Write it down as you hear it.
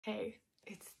Hey,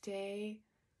 it's day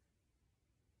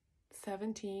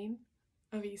 17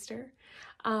 of Easter.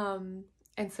 And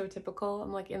so typical,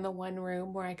 I'm like in the one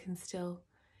room where I can still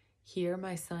hear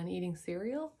my son eating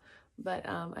cereal, but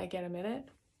I get a minute.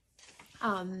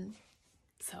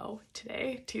 So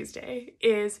today, Tuesday,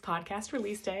 is podcast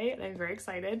release day, and I'm very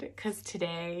excited because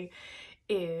today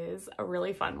is a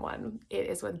really fun one. It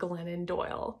is with Glennon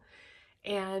Doyle.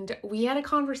 And we had a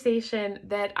conversation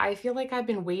that I feel like I've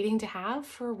been waiting to have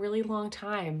for a really long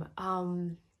time.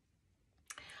 I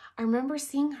remember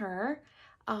seeing her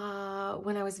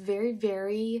when I was very,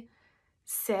 very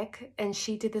sick, and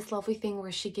she did this lovely thing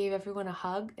where she gave everyone a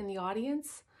hug in the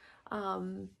audience,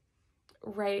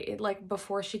 right, like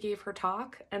before she gave her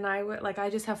talk. And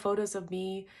I just have photos of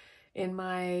me in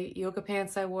my yoga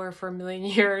pants I wore for a million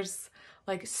years,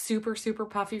 like super, super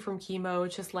puffy from chemo,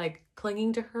 just like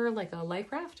clinging to her like a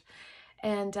life raft.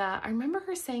 And I remember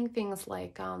her saying things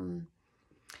like,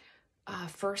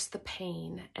 first the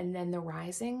pain and then the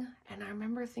rising. And I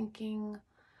remember thinking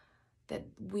that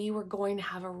we were going to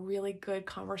have a really good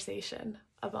conversation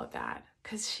about that,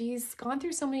 because she's gone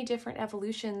through so many different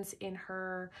evolutions in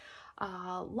her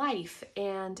life.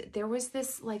 And there was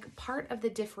this like part of the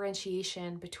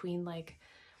differentiation between like,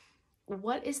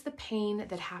 what is the pain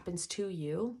that happens to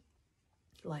you,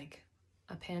 like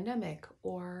a pandemic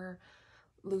or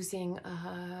losing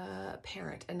a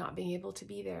parent and not being able to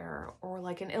be there, or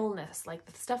like an illness, like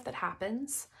the stuff that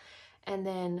happens. And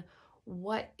then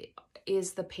what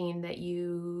is the pain that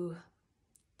you,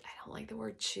 I don't like the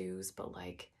word choose, but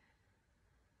like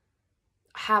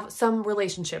have some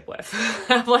relationship with,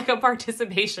 have like a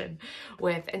participation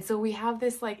with. And so we have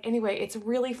this like, anyway, it's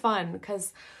really fun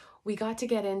because we got to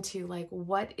get into like,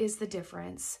 what is the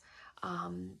difference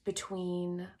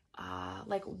between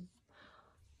like,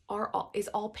 is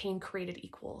all pain created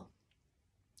equal?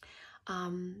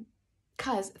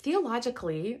 Because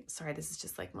theologically, sorry, this is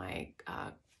just like my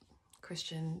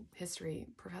Christian history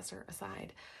professor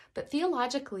aside, but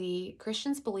theologically,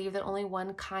 Christians believe that only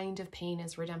one kind of pain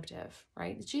is redemptive,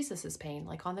 right? Jesus's pain,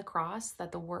 like on the cross,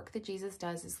 that the work that Jesus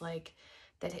does is like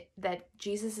that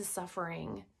Jesus'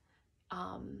 suffering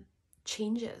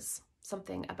changes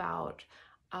something about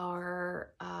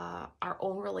our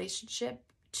own relationship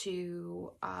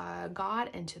to God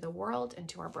and to the world and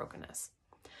to our brokenness.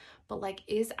 But like,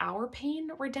 is our pain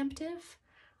redemptive?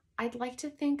 I'd like to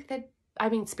think that, I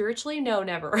mean, spiritually, no,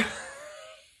 never.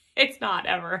 It's not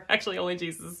ever. Actually, only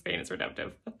Jesus' pain is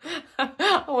redemptive.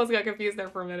 Almost got confused there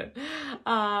for a minute.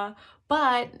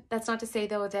 But that's not to say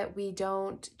though that we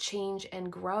don't change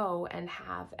and grow and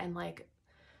have a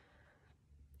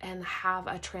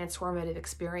transformative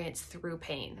experience through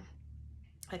pain.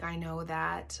 Like, I know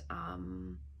that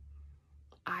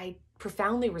I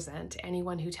profoundly resent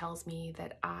anyone who tells me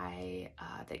that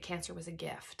that cancer was a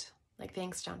gift. Like,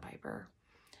 thanks, John Piper.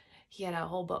 He had a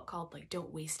whole book called like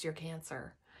 "Don't Waste Your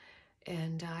Cancer,"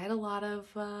 and I had a lot of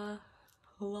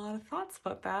thoughts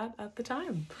about that at the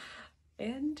time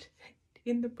and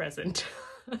in the present.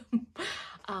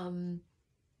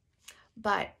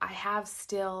 But I have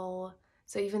still.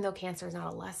 So even though cancer is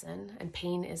not a lesson and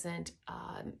pain isn't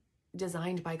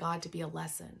designed by God to be a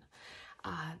lesson,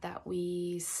 that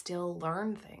we still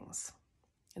learn things.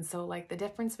 And so like the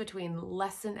difference between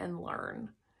lesson and learn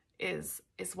is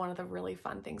one of the really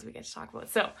fun things we get to talk about.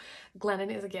 So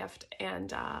Glennon is a gift,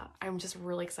 and I'm just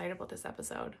really excited about this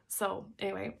episode. So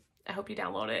anyway, I hope you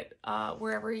download it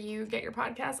wherever you get your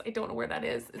podcasts. I don't know where that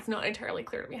is. It's not entirely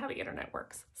clear to me how the internet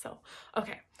works. So,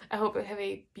 okay. I hope you have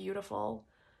a beautiful,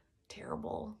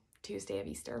 terrible Tuesday of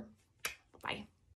Easter. Bye.